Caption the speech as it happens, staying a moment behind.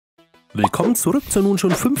Willkommen zurück zur nun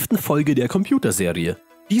schon 5. Folge der Computerserie.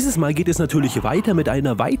 Dieses Mal geht es natürlich weiter mit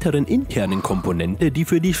einer weiteren internen Komponente, die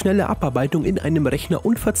für die schnelle Abarbeitung in einem Rechner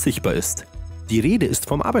unverzichtbar ist. Die Rede ist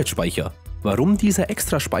vom Arbeitsspeicher. Warum dieser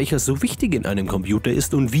Extraspeicher so wichtig in einem Computer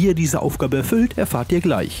ist und wie er diese Aufgabe erfüllt, erfahrt ihr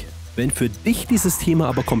gleich. Wenn für dich dieses Thema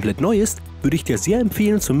aber komplett neu ist, würde ich dir sehr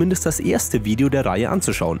empfehlen, zumindest das erste Video der Reihe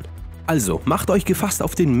anzuschauen. Also, macht euch gefasst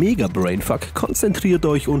auf den Mega-Brainfuck, konzentriert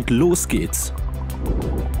euch und los geht's!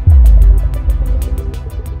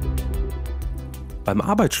 Beim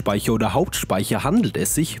Arbeitsspeicher oder Hauptspeicher handelt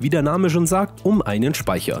es sich, wie der Name schon sagt, um einen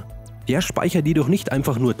Speicher. Der speichert jedoch nicht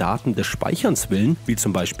einfach nur Daten des Speicherns willen, wie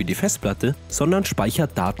zum Beispiel die Festplatte, sondern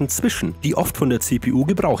speichert Daten zwischen, die oft von der CPU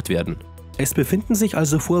gebraucht werden. Es befinden sich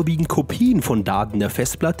also vorwiegend Kopien von Daten der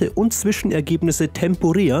Festplatte und Zwischenergebnisse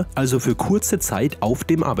temporär, also für kurze Zeit, auf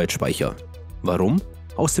dem Arbeitsspeicher. Warum?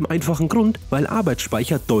 Aus dem einfachen Grund, weil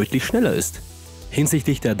Arbeitsspeicher deutlich schneller ist.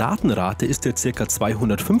 Hinsichtlich der Datenrate ist er ca.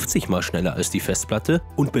 250 mal schneller als die Festplatte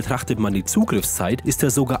und betrachtet man die Zugriffszeit, ist er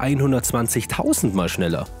sogar 120.000 mal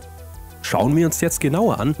schneller. Schauen wir uns jetzt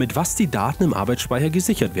genauer an, mit was die Daten im Arbeitsspeicher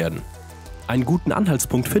gesichert werden. Einen guten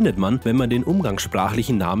Anhaltspunkt findet man, wenn man den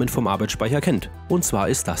umgangssprachlichen Namen vom Arbeitsspeicher kennt. Und zwar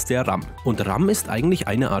ist das der RAM. Und RAM ist eigentlich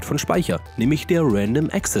eine Art von Speicher, nämlich der Random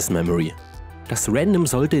Access Memory. Das Random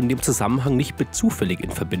sollte in dem Zusammenhang nicht mit zufällig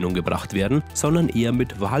in Verbindung gebracht werden, sondern eher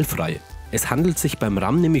mit wahlfrei. Es handelt sich beim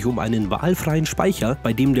RAM nämlich um einen wahlfreien Speicher,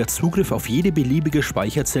 bei dem der Zugriff auf jede beliebige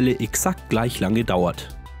Speicherzelle exakt gleich lange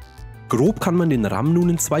dauert. Grob kann man den RAM nun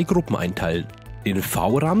in zwei Gruppen einteilen, den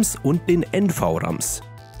VRAMs und den NVRAMs.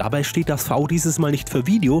 Dabei steht das V dieses Mal nicht für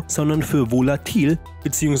Video, sondern für volatil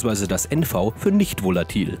bzw. das NV für nicht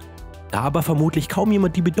volatil. Da aber vermutlich kaum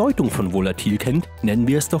jemand die Bedeutung von volatil kennt, nennen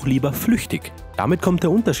wir es doch lieber flüchtig. Damit kommt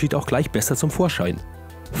der Unterschied auch gleich besser zum Vorschein.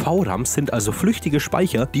 VRAMs sind also flüchtige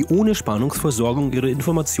Speicher, die ohne Spannungsversorgung ihre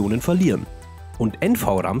Informationen verlieren. Und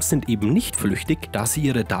NVRAMs sind eben nicht flüchtig, da sie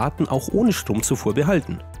ihre Daten auch ohne Stromzufuhr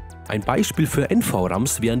behalten. Ein Beispiel für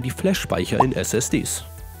NVRAMs wären die Flash-Speicher in SSDs.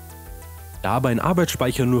 Da aber in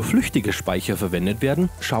Arbeitsspeicher nur flüchtige Speicher verwendet werden,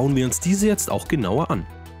 schauen wir uns diese jetzt auch genauer an.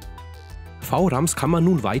 VRAMs kann man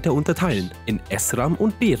nun weiter unterteilen in SRAM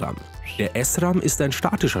und DRAM. Der SRAM ist ein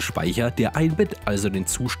statischer Speicher, der ein Bit, also den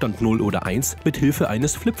Zustand 0 oder 1, mit Hilfe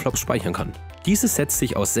eines Flipflops speichern kann. Dieses setzt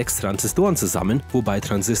sich aus 6 Transistoren zusammen, wobei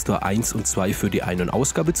Transistor 1 und 2 für die Ein- und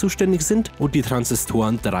Ausgabe zuständig sind und die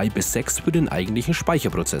Transistoren 3 bis 6 für den eigentlichen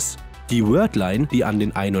Speicherprozess. Die Wordline, die an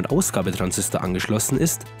den Ein- und Ausgabetransistor angeschlossen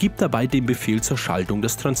ist, gibt dabei den Befehl zur Schaltung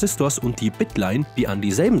des Transistors und die Bitline, die an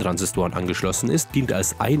dieselben Transistoren angeschlossen ist, dient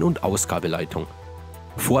als Ein- und Ausgabeleitung.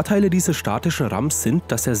 Vorteile dieses statischen RAMs sind,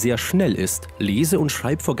 dass er sehr schnell ist, Lese- und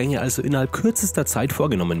Schreibvorgänge also innerhalb kürzester Zeit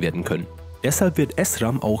vorgenommen werden können. Deshalb wird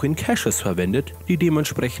SRAM auch in Caches verwendet, die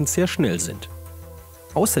dementsprechend sehr schnell sind.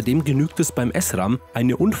 Außerdem genügt es beim SRAM,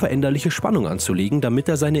 eine unveränderliche Spannung anzulegen, damit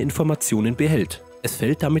er seine Informationen behält. Es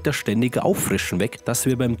fällt damit das ständige Auffrischen weg, das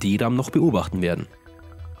wir beim DRAM noch beobachten werden.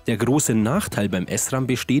 Der große Nachteil beim SRAM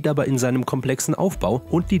besteht aber in seinem komplexen Aufbau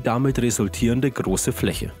und die damit resultierende große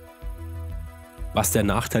Fläche. Was der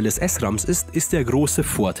Nachteil des SRAMs ist, ist der große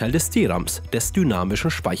Vorteil des DRAMs, des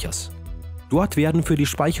dynamischen Speichers. Dort werden für die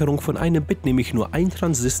Speicherung von einem Bit nämlich nur ein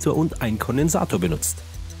Transistor und ein Kondensator benutzt.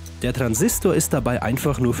 Der Transistor ist dabei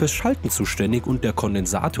einfach nur fürs Schalten zuständig und der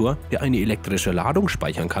Kondensator, der eine elektrische Ladung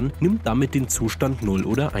speichern kann, nimmt damit den Zustand 0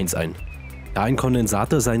 oder 1 ein. Da ein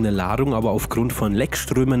Kondensator seine Ladung aber aufgrund von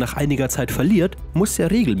Leckströmen nach einiger Zeit verliert, muss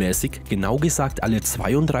er regelmäßig, genau gesagt alle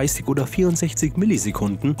 32 oder 64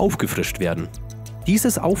 Millisekunden, aufgefrischt werden.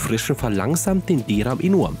 Dieses Auffrischen verlangsamt den DRAM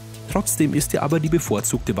enorm. Trotzdem ist er aber die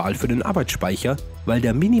bevorzugte Wahl für den Arbeitsspeicher, weil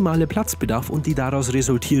der minimale Platzbedarf und die daraus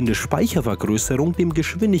resultierende Speichervergrößerung dem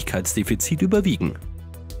Geschwindigkeitsdefizit überwiegen.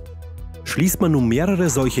 Schließt man nun mehrere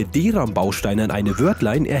solche DRAM-Bausteine an eine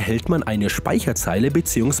Wordline, erhält man eine Speicherzeile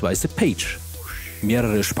bzw. Page.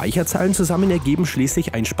 Mehrere Speicherzeilen zusammen ergeben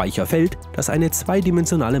schließlich ein Speicherfeld, das eine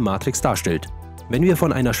zweidimensionale Matrix darstellt. Wenn wir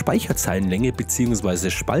von einer Speicherzeilenlänge bzw.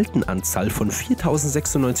 Spaltenanzahl von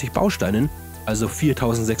 4096 Bausteinen, also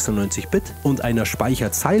 4096 Bit, und einer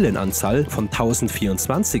Speicherzeilenanzahl von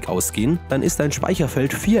 1024 ausgehen, dann ist ein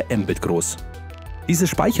Speicherfeld 4 Mbit groß. Diese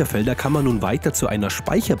Speicherfelder kann man nun weiter zu einer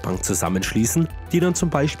Speicherbank zusammenschließen, die dann zum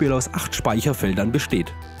Beispiel aus 8 Speicherfeldern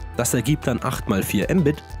besteht. Das ergibt dann 8 mal 4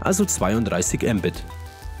 Mbit, also 32 Mbit.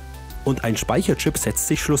 Und ein Speicherchip setzt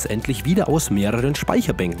sich schlussendlich wieder aus mehreren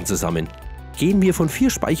Speicherbänken zusammen. Gehen wir von 4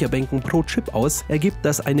 Speicherbänken pro Chip aus, ergibt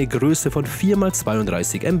das eine Größe von 4 mal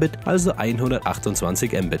 32 Mbit, also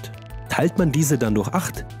 128 Mbit. Teilt man diese dann durch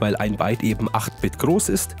 8, weil ein Byte eben 8 Bit groß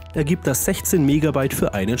ist, ergibt das 16 Megabyte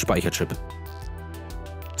für einen Speicherchip.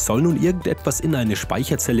 Soll nun irgendetwas in eine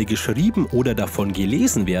Speicherzelle geschrieben oder davon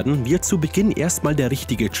gelesen werden, wird zu Beginn erstmal der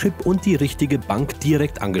richtige Chip und die richtige Bank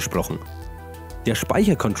direkt angesprochen. Der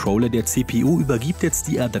Speichercontroller der CPU übergibt jetzt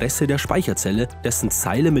die Adresse der Speicherzelle, dessen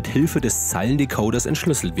Zeile mit Hilfe des Zeilendecoders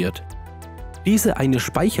entschlüsselt wird. Diese eine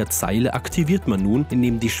Speicherzeile aktiviert man nun,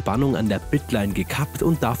 indem die Spannung an der Bitline gekappt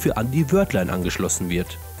und dafür an die Wordline angeschlossen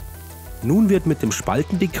wird. Nun wird mit dem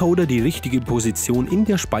Spaltendecoder die richtige Position in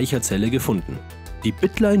der Speicherzelle gefunden. Die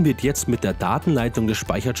Bitline wird jetzt mit der Datenleitung des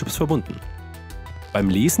Speicherchips verbunden.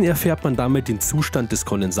 Beim Lesen erfährt man damit den Zustand des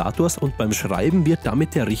Kondensators und beim Schreiben wird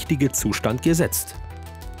damit der richtige Zustand gesetzt.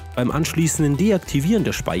 Beim anschließenden Deaktivieren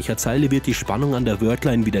der Speicherzeile wird die Spannung an der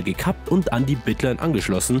Wordline wieder gekappt und an die Bitline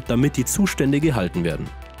angeschlossen, damit die Zustände gehalten werden.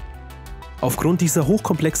 Aufgrund dieser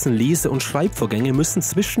hochkomplexen Lese- und Schreibvorgänge müssen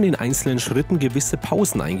zwischen den einzelnen Schritten gewisse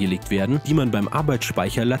Pausen eingelegt werden, die man beim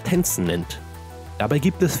Arbeitsspeicher Latenzen nennt. Dabei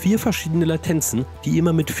gibt es 4 verschiedene Latenzen, die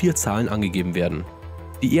immer mit 4 Zahlen angegeben werden.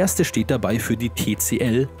 Die erste steht dabei für die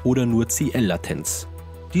TCL oder nur CL-Latenz.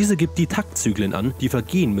 Diese gibt die Taktzyklen an, die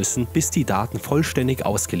vergehen müssen, bis die Daten vollständig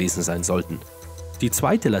ausgelesen sein sollten. Die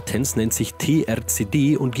zweite Latenz nennt sich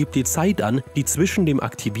TRCD und gibt die Zeit an, die zwischen dem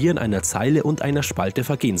Aktivieren einer Zeile und einer Spalte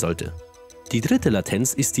vergehen sollte. Die dritte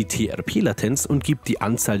Latenz ist die TRP-Latenz und gibt die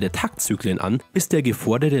Anzahl der Taktzyklen an, bis der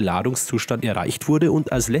geforderte Ladungszustand erreicht wurde,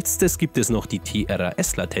 und als letztes gibt es noch die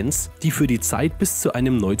TRS-Latenz, die für die Zeit bis zu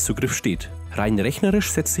einem Neuzugriff steht. Rein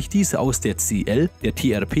rechnerisch setzt sich diese aus der CL, der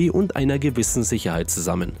TRP und einer gewissen Sicherheit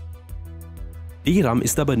zusammen. DRAM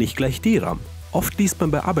ist aber nicht gleich DRAM. Oft liest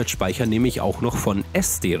man bei Arbeitsspeicher nämlich auch noch von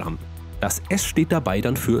SDRAM. Das S steht dabei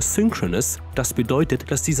dann für Synchronous, das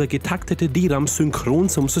bedeutet, dass dieser getaktete DRAM synchron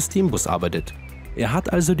zum Systembus arbeitet. Er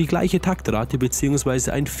hat also die gleiche Taktrate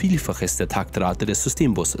bzw. ein Vielfaches der Taktrate des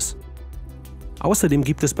Systembusses. Außerdem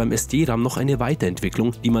gibt es beim SDRAM noch eine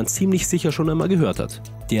Weiterentwicklung, die man ziemlich sicher schon einmal gehört hat: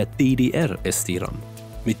 der DDR-SDRAM.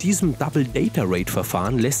 Mit diesem Double Data Rate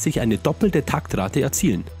Verfahren lässt sich eine doppelte Taktrate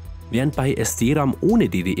erzielen. Während bei SDRAM ohne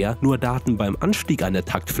DDR nur Daten beim Anstieg einer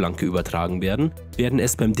Taktflanke übertragen werden, werden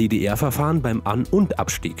es beim DDR-Verfahren beim An- und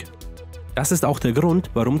Abstieg. Das ist auch der Grund,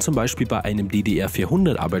 warum zum Beispiel bei einem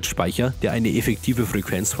DDR400 Arbeitsspeicher, der eine effektive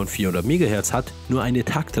Frequenz von 400 MHz hat, nur eine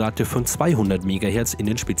Taktrate von 200 MHz in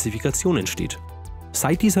den Spezifikationen steht.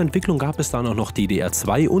 Seit dieser Entwicklung gab es dann auch noch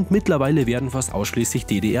DDR2 und mittlerweile werden fast ausschließlich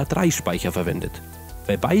DDR3-Speicher verwendet.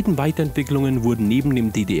 Bei beiden Weiterentwicklungen wurden neben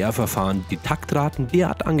dem DDR-Verfahren die Taktraten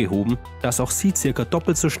derart angehoben, dass auch sie ca.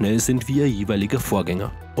 doppelt so schnell sind wie ihr jeweiliger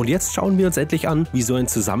Vorgänger. Und jetzt schauen wir uns endlich an, wie so ein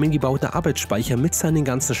zusammengebauter Arbeitsspeicher mit seinen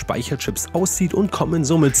ganzen Speicherchips aussieht und kommen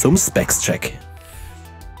somit zum Specs-Check.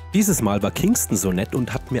 Dieses Mal war Kingston so nett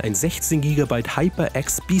und hat mir ein 16 GB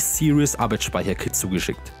HyperX B-Series Arbeitsspeicher-Kit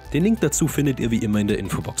zugeschickt. Den Link dazu findet ihr wie immer in der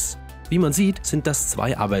Infobox. Wie man sieht, sind das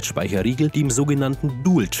 2 Arbeitsspeicherriegel, die im sogenannten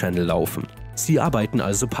Dual-Channel laufen. Sie arbeiten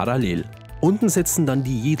also parallel. Unten sitzen dann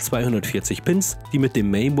die je 240 Pins, die mit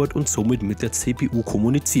dem Mainboard und somit mit der CPU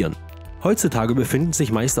kommunizieren. Heutzutage befinden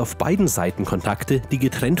sich meist auf beiden Seiten Kontakte, die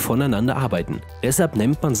getrennt voneinander arbeiten. Deshalb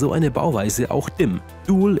nennt man so eine Bauweise auch DIMM,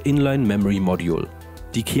 Dual Inline Memory Module.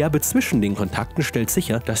 Die Kerbe zwischen den Kontakten stellt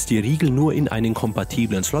sicher, dass die Riegel nur in einen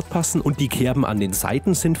kompatiblen Slot passen, und die Kerben an den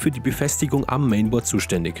Seiten sind für die Befestigung am Mainboard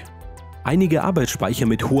zuständig. Einige Arbeitsspeicher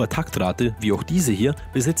mit hoher Taktrate, wie auch diese hier,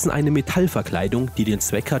 besitzen eine Metallverkleidung, die den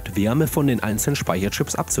Zweck hat, Wärme von den einzelnen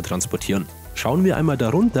Speicherchips abzutransportieren. Schauen wir einmal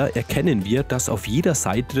darunter, erkennen wir, dass auf jeder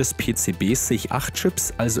Seite des PCBs sich 8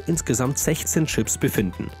 Chips, also insgesamt 16 Chips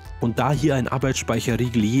befinden. Und da hier ein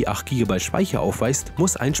Arbeitsspeicherriegel je 8 GB Speicher aufweist,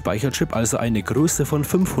 muss ein Speicherchip also eine Größe von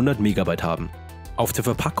 500 MB haben. Auf der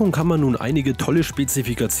Verpackung kann man nun einige tolle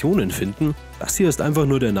Spezifikationen finden. Das hier ist einfach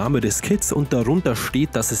nur der Name des Kits und darunter steht,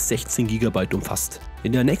 dass es 16 GB umfasst.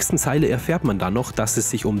 In der nächsten Zeile erfährt man dann noch, dass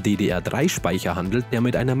es sich um DDR3-Speicher handelt, der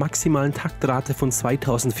mit einer maximalen Taktrate von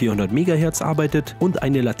 2400 MHz arbeitet und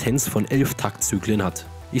eine Latenz von 11 Taktzyklen hat.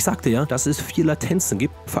 Ich sagte ja, dass es 4 Latenzen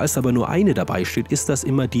gibt, falls aber nur eine dabei steht, ist das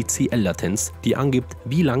immer die CL-Latenz, die angibt,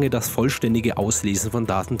 wie lange das vollständige Auslesen von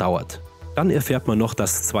Daten dauert. Dann erfährt man noch,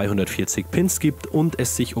 dass es 240 Pins gibt und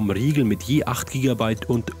es sich um Riegel mit je 8 GB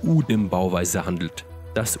und UDIMM-Bauweise handelt.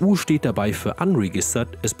 Das U steht dabei für Unregistered,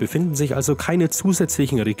 es befinden sich also keine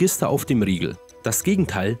zusätzlichen Register auf dem Riegel. Das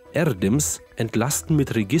Gegenteil, RDIMMs, entlasten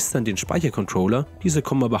mit Registern den Speichercontroller, diese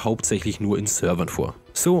kommen aber hauptsächlich nur in Servern vor.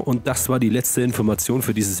 So, und das war die letzte Information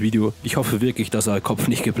für dieses Video. Ich hoffe wirklich, dass euer Kopf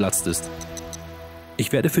nicht geplatzt ist.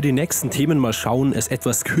 Ich werde für die nächsten Themen mal schauen, es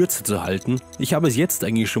etwas kürzer zu halten. Ich habe es jetzt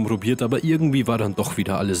eigentlich schon probiert, aber irgendwie war dann doch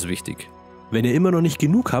wieder alles wichtig. Wenn ihr immer noch nicht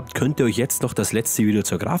genug habt, könnt ihr euch jetzt noch das letzte Video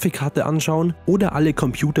zur Grafikkarte anschauen oder alle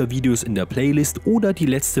Computervideos in der Playlist oder die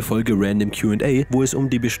letzte Folge Random Q&A, wo es um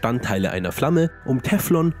die Bestandteile einer Flamme, um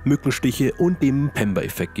Teflon, Mückenstiche und den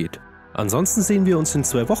Pember-Effekt geht. Ansonsten sehen wir uns in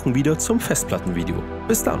 2 Wochen wieder zum Festplattenvideo.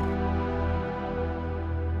 Bis dann!